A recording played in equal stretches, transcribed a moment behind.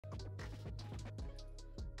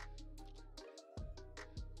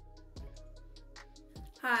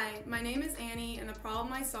Hi, my name is Annie, and the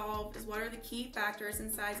problem I solved is what are the key factors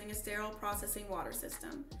in sizing a sterile processing water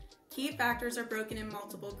system. Key factors are broken in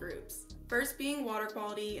multiple groups. First being water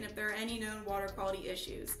quality and if there are any known water quality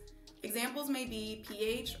issues. Examples may be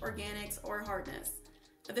pH, organics, or hardness.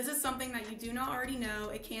 If this is something that you do not already know,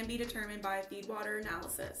 it can be determined by a feedwater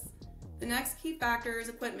analysis. The next key factor is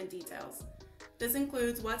equipment details. This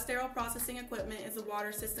includes what sterile processing equipment is the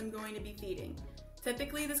water system going to be feeding.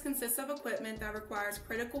 Typically, this consists of equipment that requires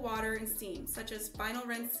critical water and steam, such as final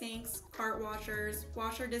rinse sinks, cart washers,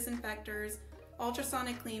 washer disinfectors,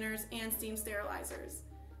 ultrasonic cleaners, and steam sterilizers.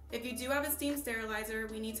 If you do have a steam sterilizer,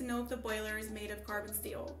 we need to know if the boiler is made of carbon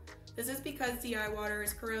steel. This is because DI water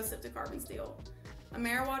is corrosive to carbon steel.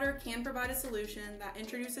 AmeriWater can provide a solution that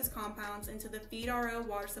introduces compounds into the feed RO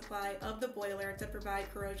water supply of the boiler to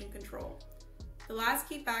provide corrosion control. The last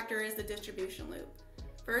key factor is the distribution loop.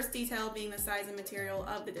 First detail being the size and material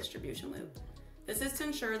of the distribution loop. This is to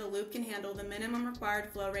ensure the loop can handle the minimum required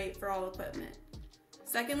flow rate for all equipment.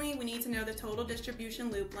 Secondly, we need to know the total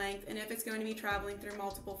distribution loop length and if it's going to be traveling through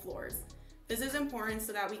multiple floors. This is important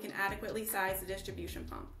so that we can adequately size the distribution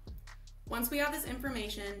pump. Once we have this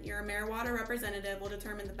information, your AmeriWater representative will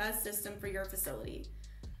determine the best system for your facility.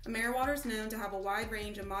 AmeriWater is known to have a wide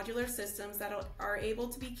range of modular systems that are able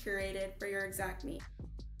to be curated for your exact need.